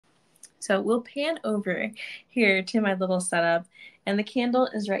So we'll pan over here to my little setup, and the candle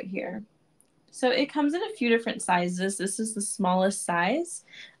is right here. So it comes in a few different sizes. This is the smallest size,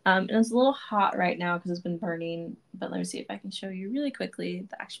 and it's a little hot right now because it's been burning, but let me see if I can show you really quickly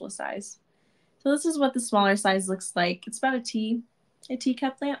the actual size. So this is what the smaller size looks like. It's about a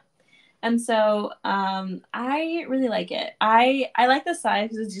teacup lamp. And so I really like it. I like the size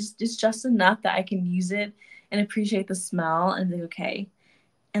because it's just enough that I can use it and appreciate the smell and be okay.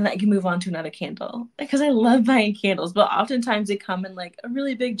 And I can move on to another candle. Because I love buying candles, but oftentimes they come in like a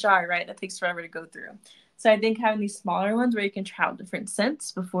really big jar, right? That takes forever to go through. So I think having these smaller ones where you can try out different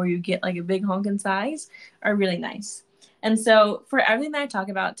scents before you get like a big honking size are really nice. And so for everything that I talk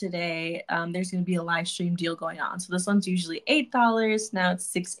about today, there's going to be a live stream deal going on. So this one's usually $8. Now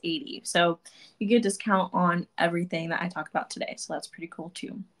it's $6.80. So you get a discount on everything that I talk about today. So that's pretty cool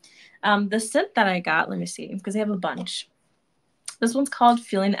too. The scent that I got, let me see, because I have a bunch. This one's called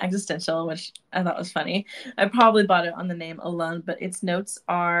Feeling Existential, which I thought was funny. I probably bought it on the name alone, but its notes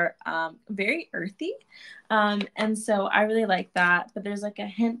are very earthy. And so I really like that. But there's like a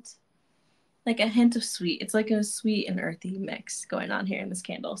hint of sweet. It's like a sweet and earthy mix going on here in this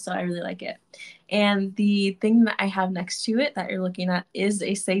candle. So I really like it. And the thing that I have next to it that you're looking at is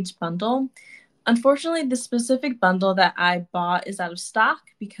a sage bundle. Unfortunately, the specific bundle that I bought is out of stock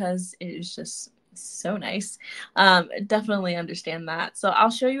because it is just so nice. Definitely understand that. So I'll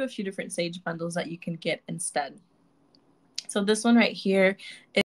show you a few different sage bundles that you can get instead. So this one right here